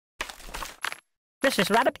This is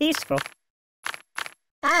rather peaceful.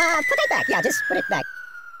 Put it back. Yeah, just put it back.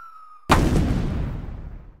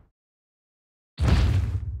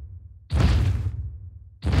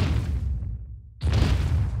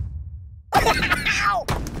 Ow!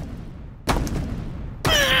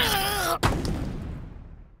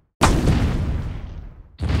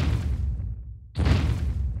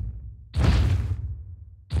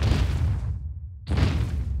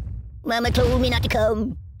 Mama told me not to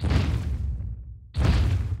come.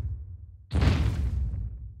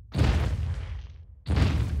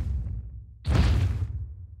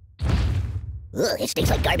 Ugh, it stinks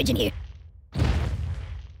like garbage in here.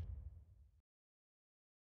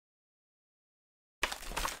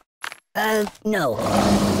 No.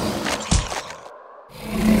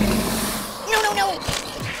 No, no, no!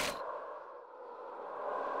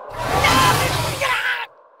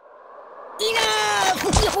 Enough!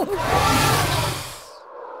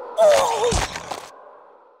 Oh!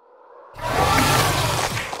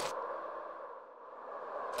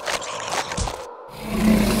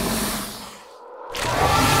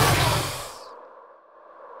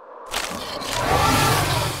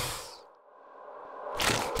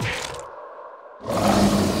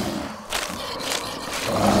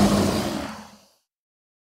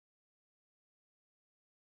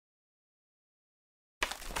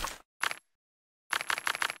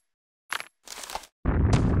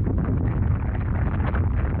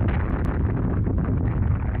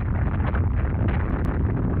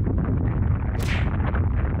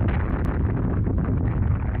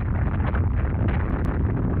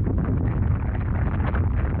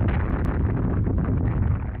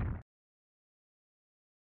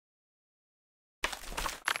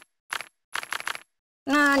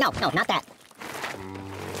 No, not that.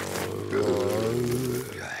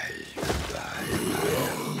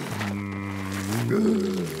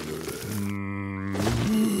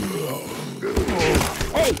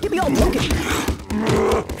 Hey, get me all broken!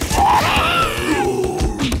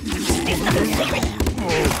 There's nothing sacred!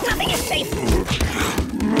 Nothing is safe!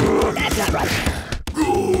 That's not right!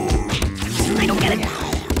 I don't get it!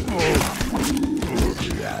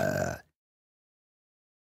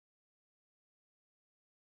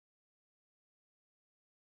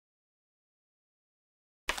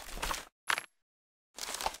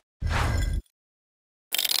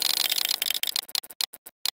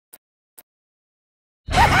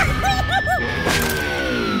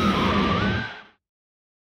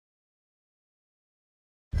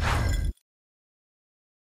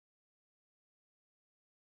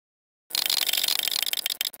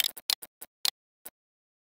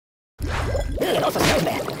 It also smells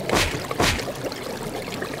bad.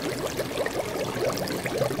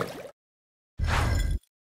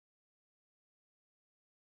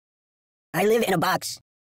 I live in a box.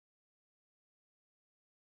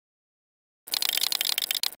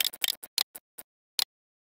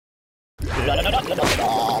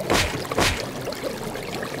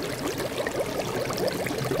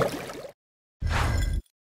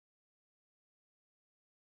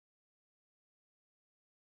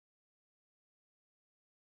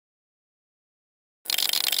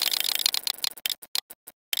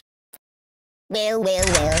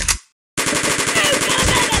 Well.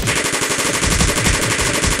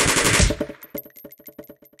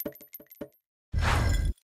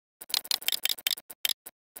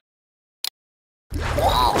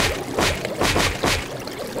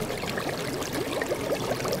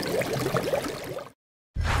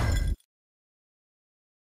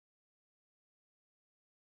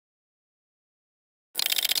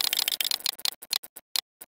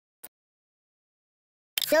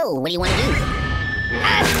 So, what do you want to do?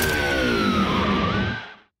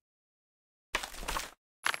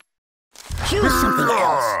 Choose something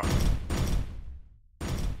else.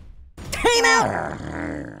 Time out!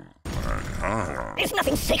 There's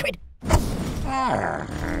nothing sacred.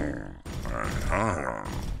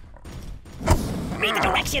 Read the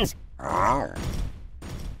directions.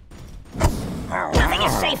 Nothing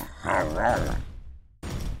is safe.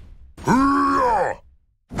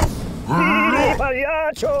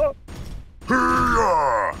 Pagliaccio!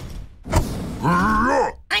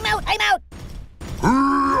 I'm out!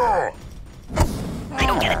 I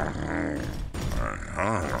don't get it.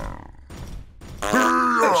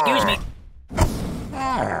 Excuse me.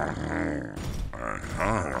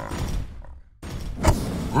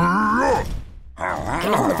 Can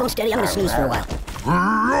you hold the phone steady? I'm gonna snooze for a while.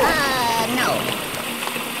 No.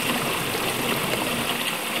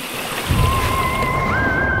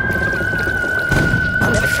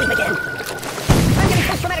 I'll never sleep again. I'm getting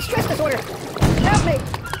post-traumatic stress disorder. Help me!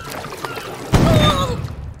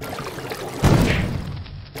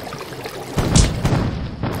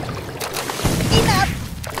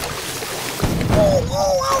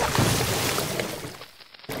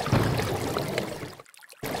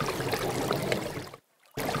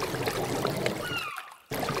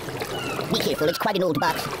 Be careful, it's quite an old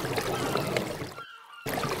box.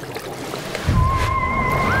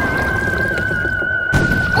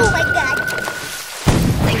 Oh my god!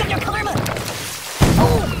 Think of your karma!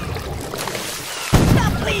 Oh!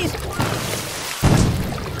 Stop, please!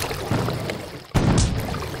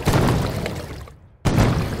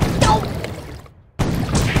 No!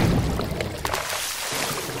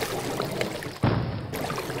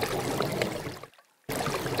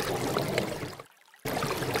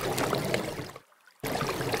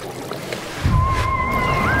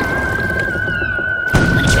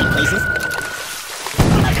 Wanna trade places?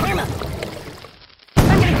 What about karma?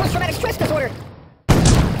 I'm getting post-traumatic stress disorder.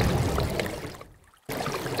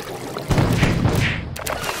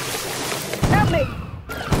 Help me!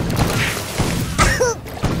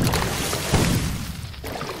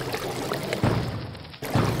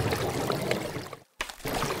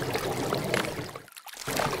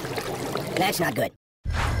 That's not good.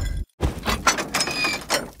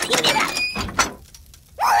 Give me that!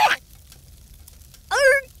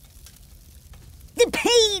 The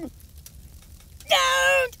pain!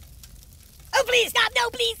 Don't! Oh, please, stop! No,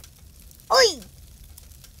 please! Oi!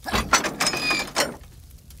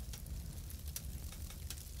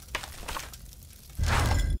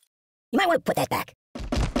 You might want to put that back.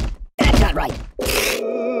 That's not right.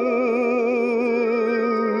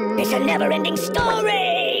 It's a never-ending story!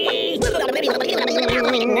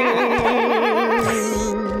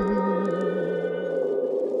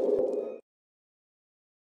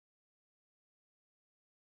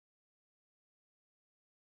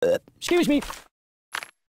 Excuse me. Put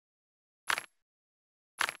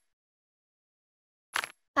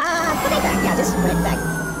it back. Yeah, just put it back.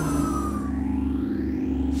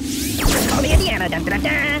 Just call me Indiana. Dun, dun,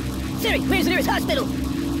 dun. Siri, where's the nearest hospital?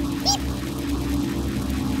 Beep.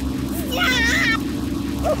 Yeah!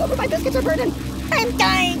 Oh, my biscuits are burning. I'm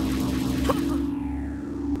dying.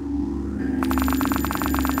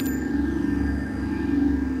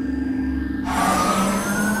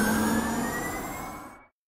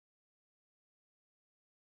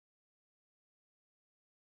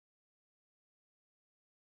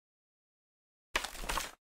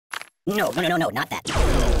 No, not that.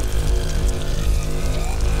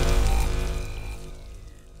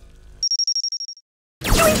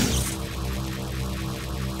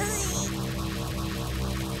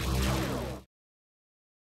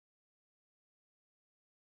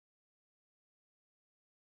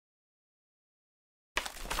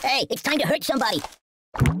 Hey, it's time to hurt somebody.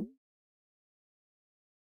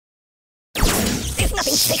 There's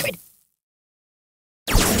nothing sacred.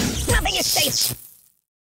 Nothing is safe.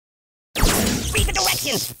 Read the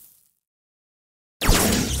directions!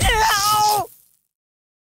 No!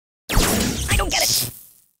 I don't get it!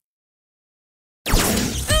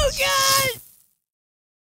 Oh god!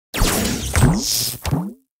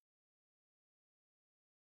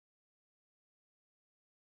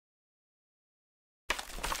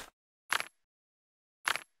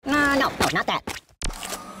 No, not that.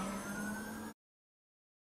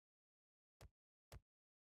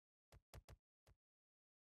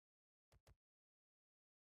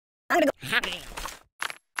 I'm gonna go.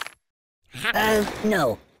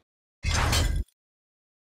 No.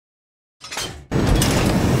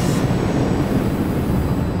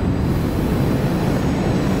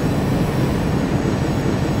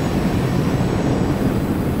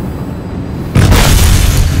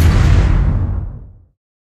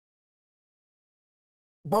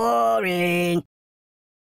 Boring.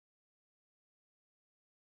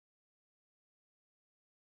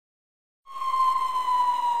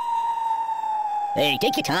 Hey,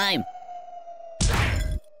 take your time.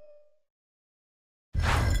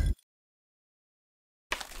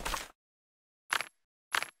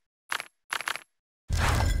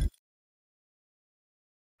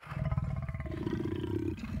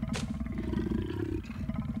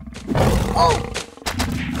 Oh!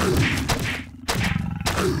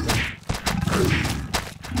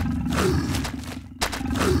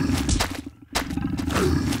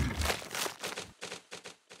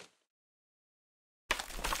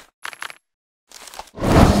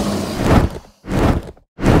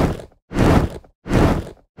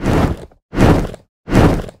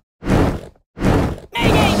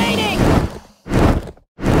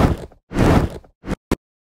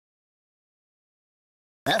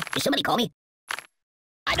 Did somebody call me?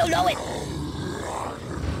 I don't know it.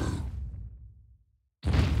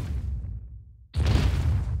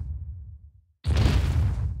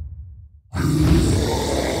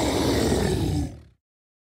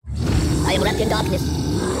 I am wrapped in darkness.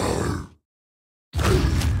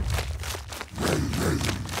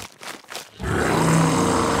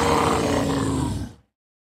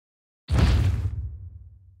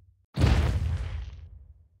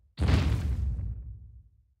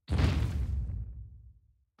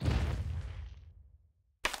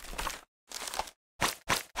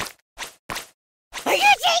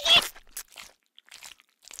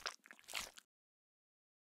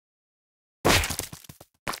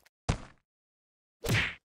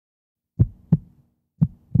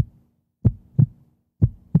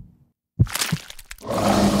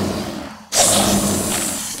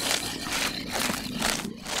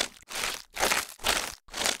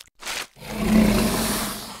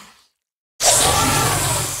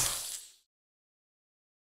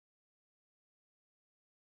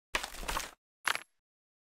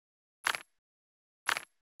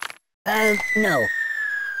 No.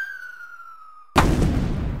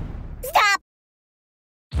 Stop!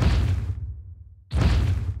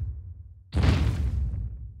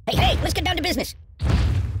 Hey, let's get down to business.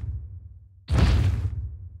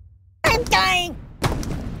 I'm dying!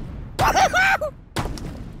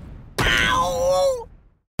 Ow!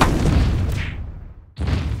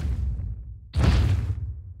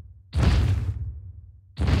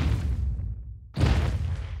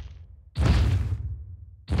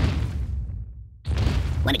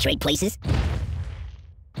 Want to trade places?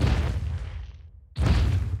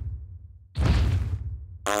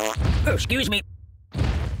 Oh, excuse me.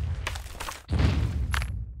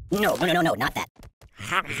 No, not that.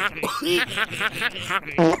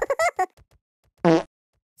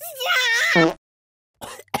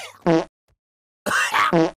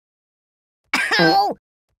 Ow!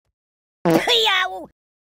 Yow!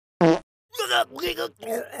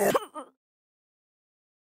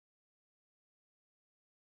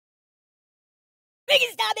 Make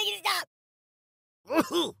it stop! Make it stop!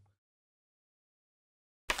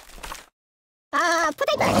 Put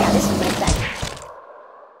that back down. This is pretty bad.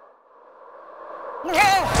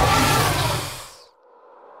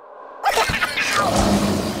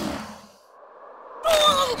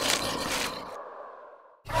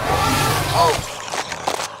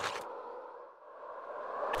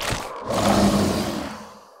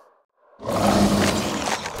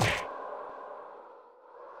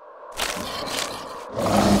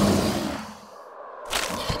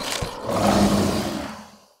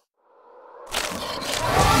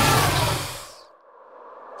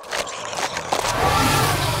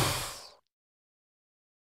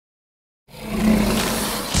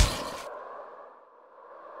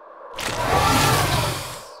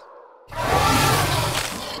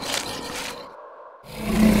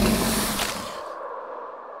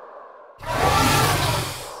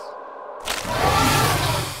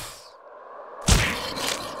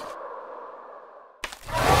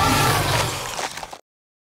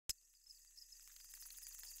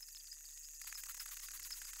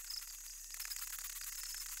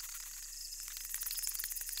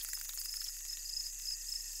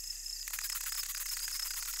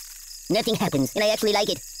 Nothing happens, and I actually like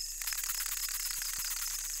it.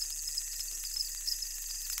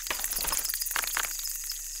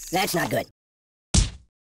 That's not good.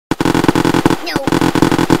 No!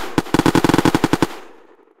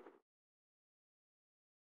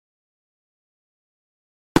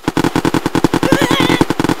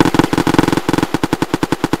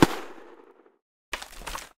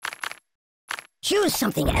 Choose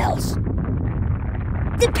something else.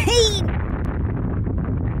 The pain!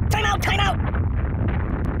 Time out!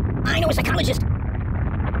 I know a psychologist.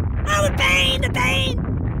 Oh, the pain!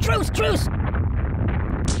 Truce!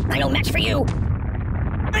 I no match for you.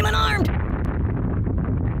 I'm unarmed.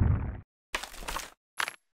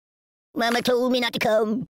 Mama told me not to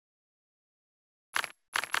come.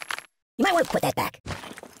 You might want to put that back.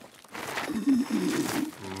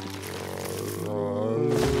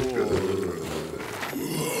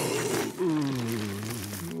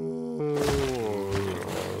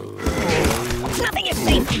 Nothing is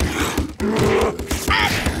safe!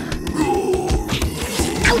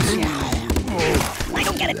 Ouch! I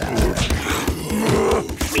don't get it!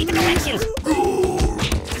 Read the directions!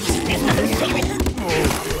 There's nothing sacred!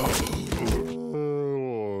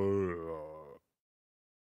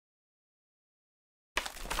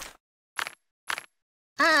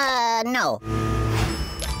 No.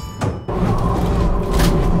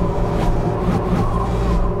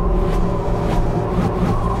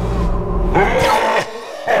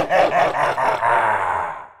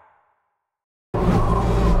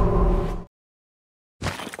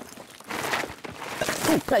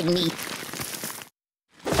 Pardon me.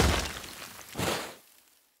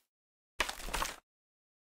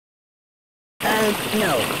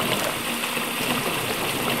 No.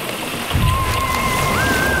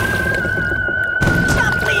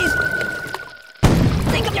 Stop, please!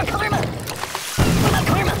 Think of your karma! What about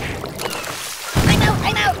karma?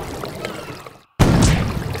 I'm out!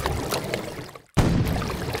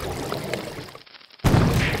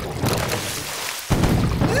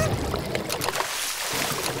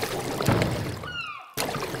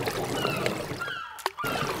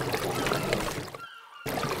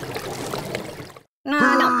 No,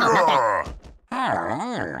 not that.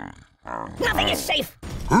 Nothing is safe.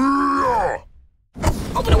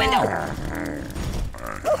 Open a window.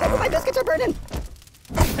 Oh, my biscuits are burning.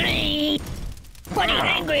 Hey, Bunny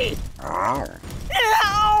angry.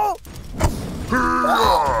 Ow.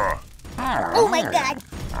 Oh my God.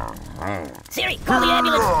 Siri, call the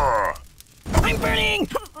ambulance. I'm burning.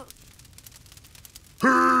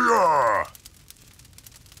 Hiya!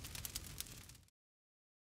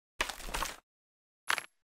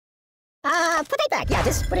 Put it back. Yeah,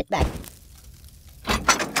 just put it back.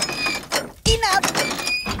 Enough!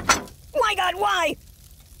 My God, why?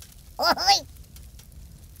 Oi!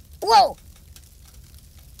 Whoa!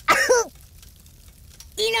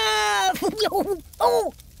 Enough!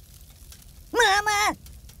 Oh! Mama!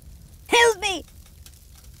 Help me!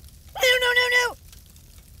 No, no, no, no!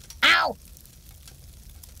 Ow!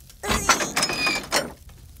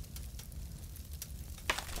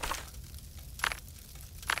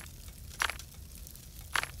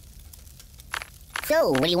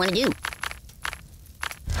 So, what do you want to do?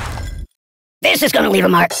 This is gonna leave a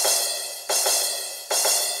mark.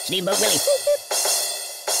 Steamboat Willie.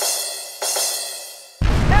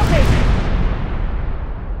 Help me!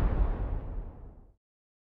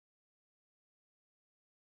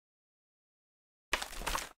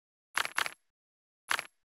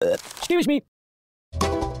 Excuse me.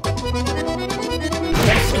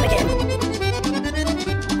 Let's sleep again.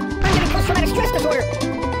 I'm getting post-traumatic stress disorder.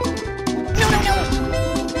 No, no, no!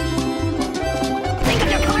 Think of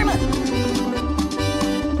your karma!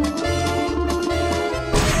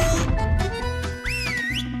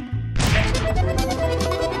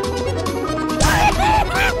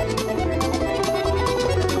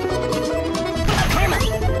 Karma!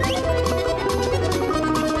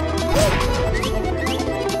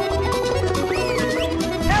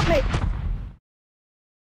 Help me!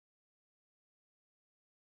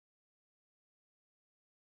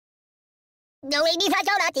 No, ini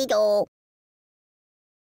saja lah tidur.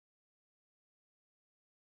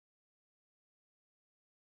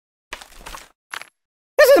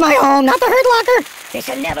 This is my home, not the herd locker. It's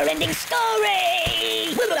a never-ending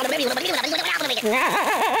story.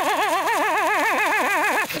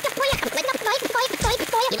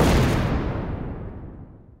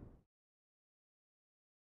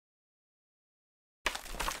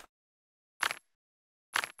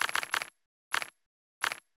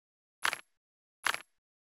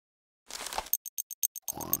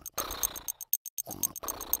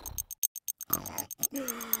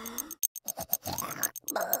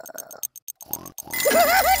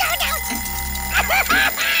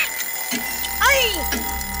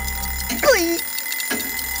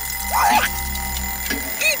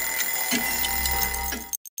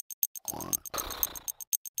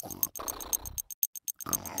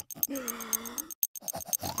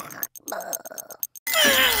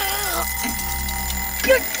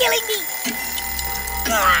 You're killing me!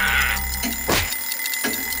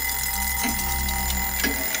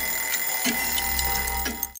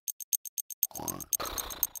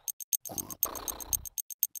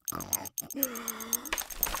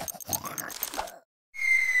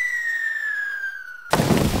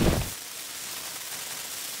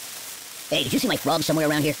 Hey, did you see my frog somewhere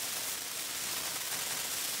around here?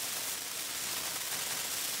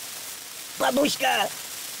 Babushka!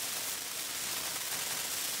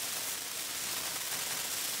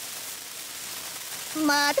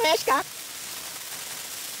 Matreshka!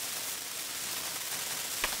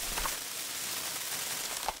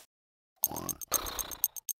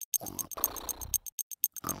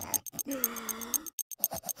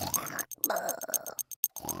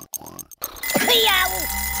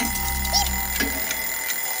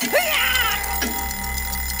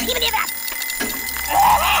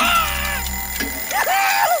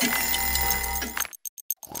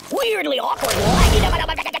 Weirdly awkward.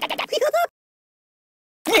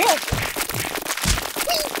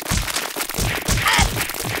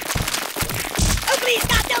 Oh, please,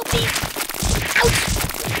 stop, no, please. Ouch.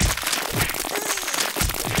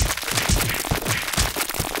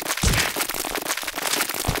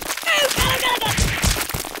 Oh, God.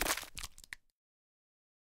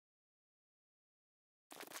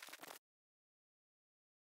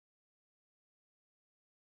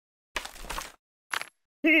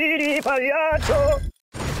 Pagliaccio!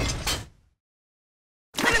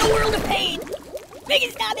 I'm in a world of pain! Make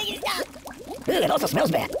it stop! Ooh, it also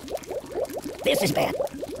smells bad. This is bad.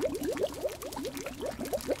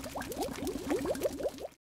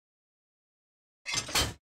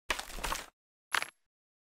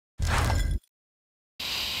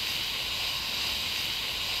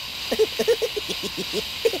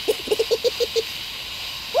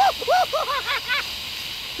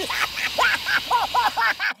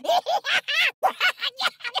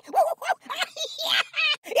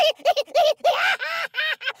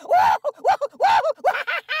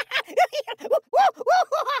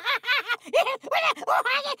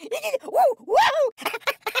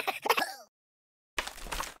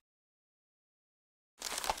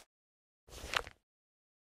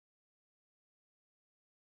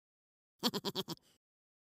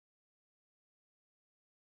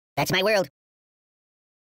 That's my world.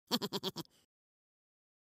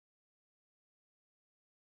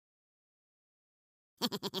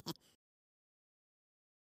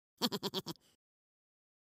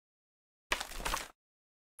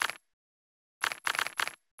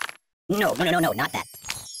 No, not that.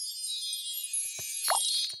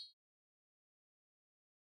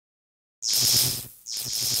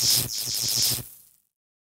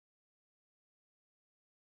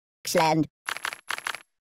 Land.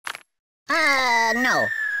 No.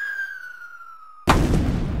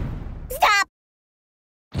 Stop!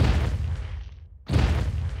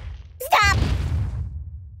 Stop!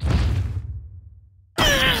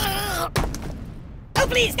 Oh,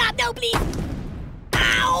 please, stop! No, please!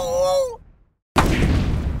 Ow!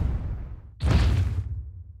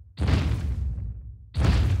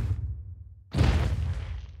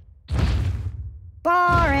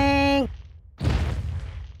 Boring!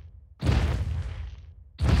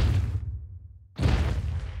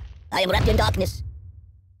 I am wrapped in darkness.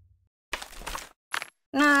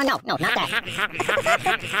 No, not that.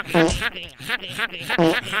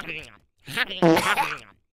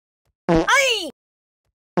 Aye!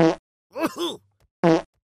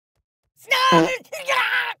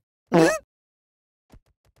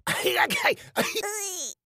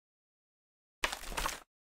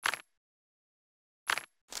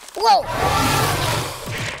 Whoa!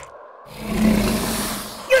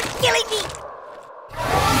 You're killing me!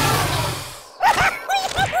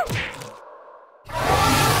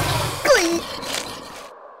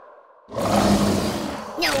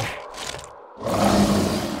 No.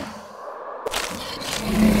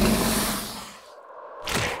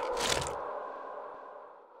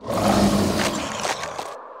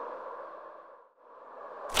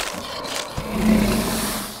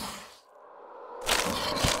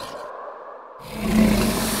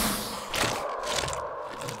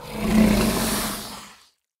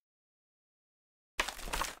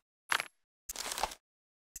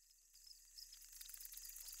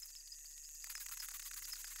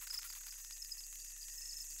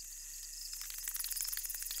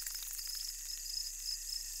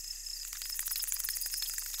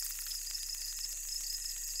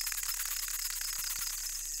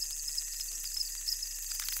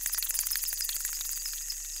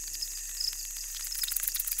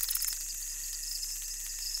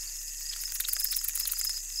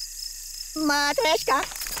 Matryoshka.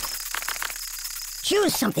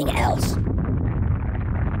 Choose something else.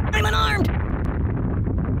 I'm unarmed.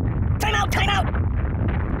 Time out, time out.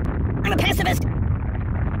 I'm a pacifist.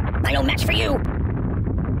 I no match for you.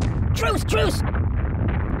 Truce, truce.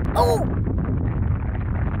 Oh,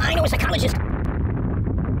 I know a psychologist.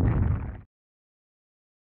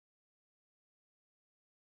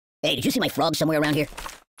 Hey, did you see my frog somewhere around here?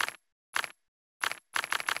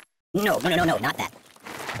 No, not that.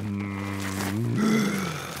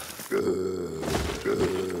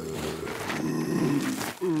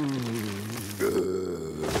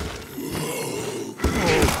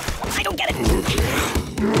 I don't get it.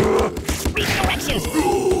 Read the directions.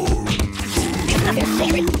 There's nothing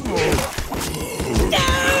sacred. No!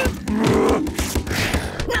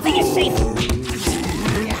 Nothing is safe.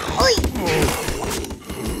 Oi!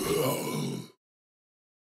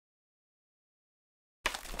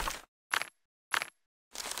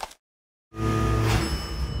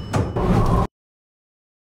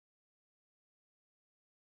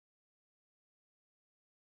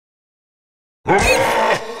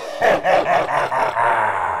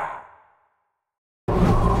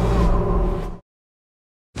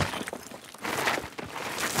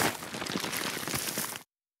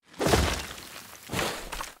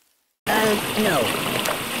 No.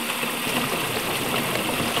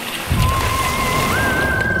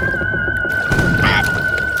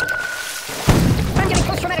 I'm getting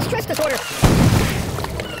post-traumatic stress disorder.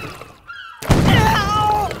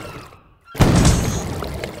 Ow!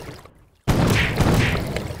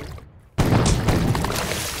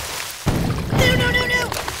 No!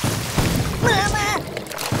 Mama!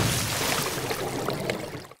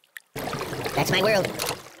 That's my world.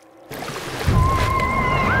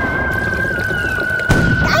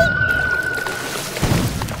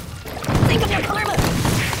 Think of your karma!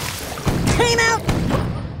 Time out!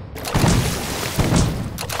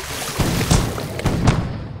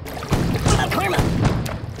 What about karma?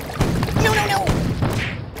 No!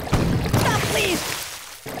 Stop, please!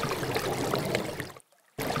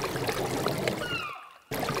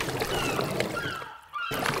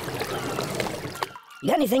 You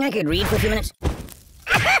got anything I could read for a few minutes?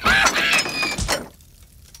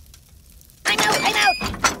 I'm out!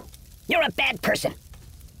 You're You're a bad person.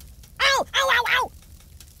 Ow! Ow! Ow! Ow!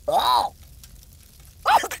 Oh!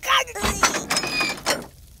 Oh, God!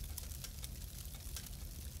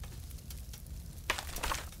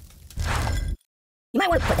 You might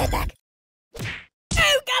want to put that back.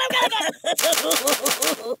 Oh, got him!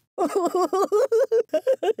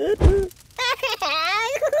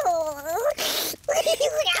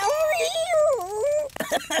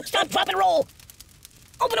 Stop, drop, and roll!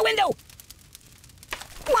 Open a window!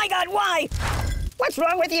 My God, why? What's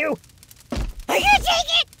wrong with you? I can't take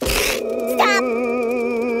it! Stop!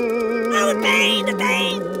 Oh, the pain, the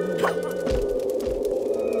pain!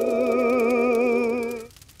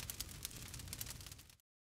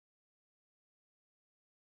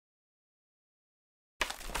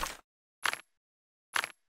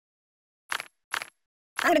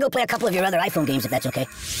 I'm gonna go play a couple of your other iPhone games if that's okay.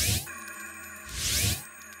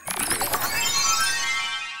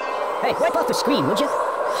 Hey, wipe off the screen, would you?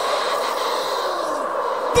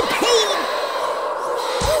 The pain!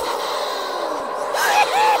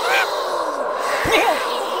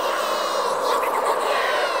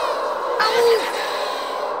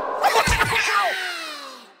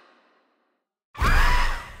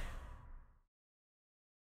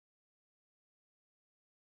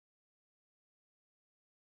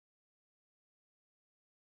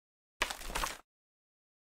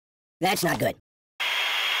 That's not good.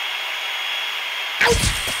 Ouch!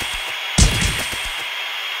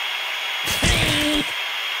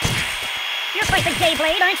 You're quite the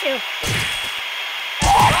J-Blade, aren't you?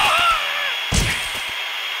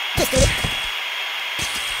 Just do it.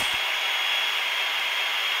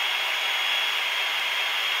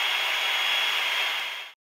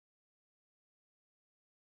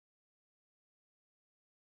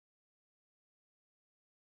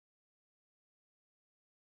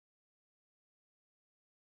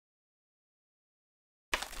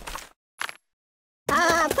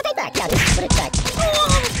 Put it back. Yeah, just put it back.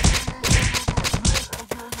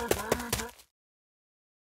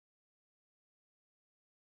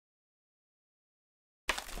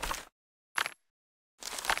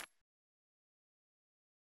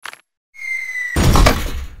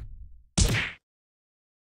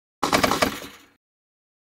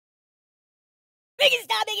 Make it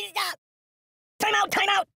stop, make it stop! Time out, time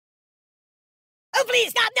out! Oh,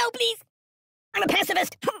 please, stop, no, please! I'm a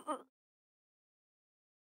pacifist!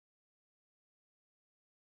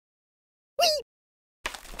 Whee!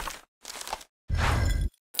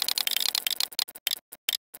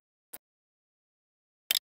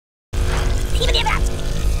 Even that!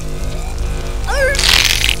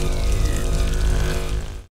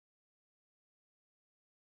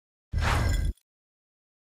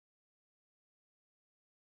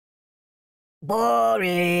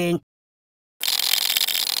 Boring.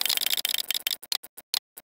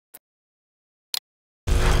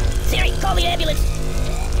 Siri, call the ambulance.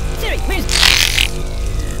 Siri, where's...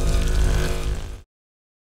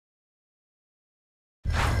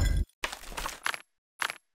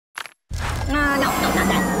 No, not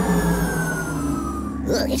that.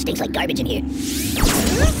 Ugh, it stinks like garbage in here.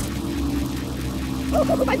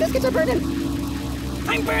 Oh, my biscuits are burning.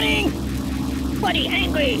 I'm burning. Buddy,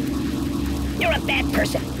 angry. You're a bad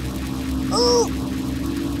person. Ooh.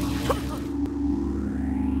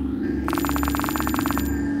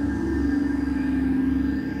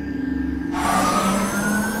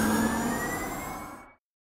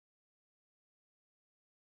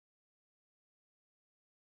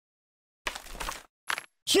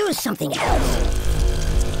 Choose something else.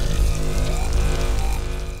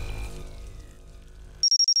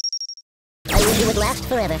 I wish it would last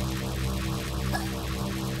forever.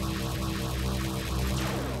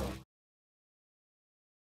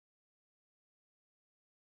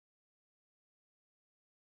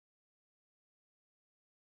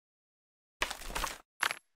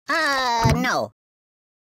 No.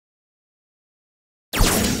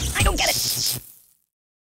 I don't get it.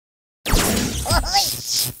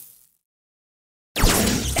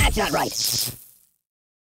 That's not right.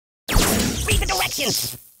 Read the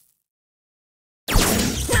directions.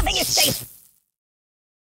 Nothing is safe.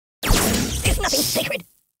 There's nothing sacred.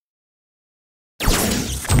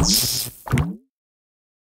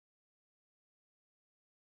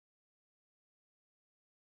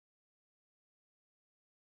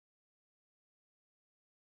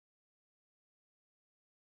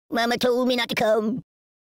 Mama told me not to come.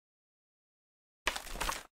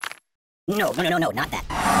 No, not that.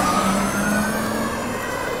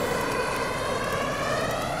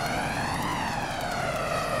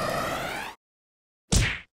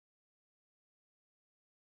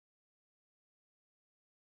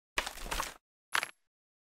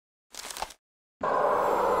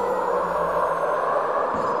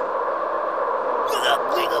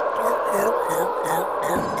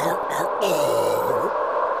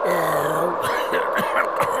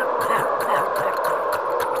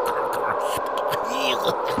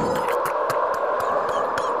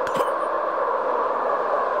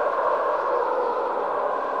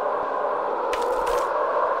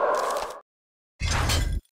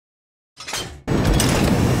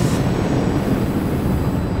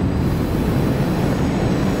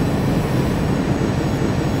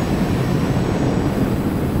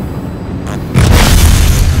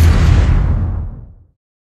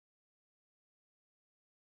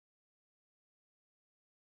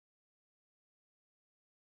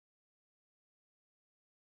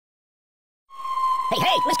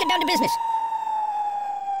 Hey, let's get down to business.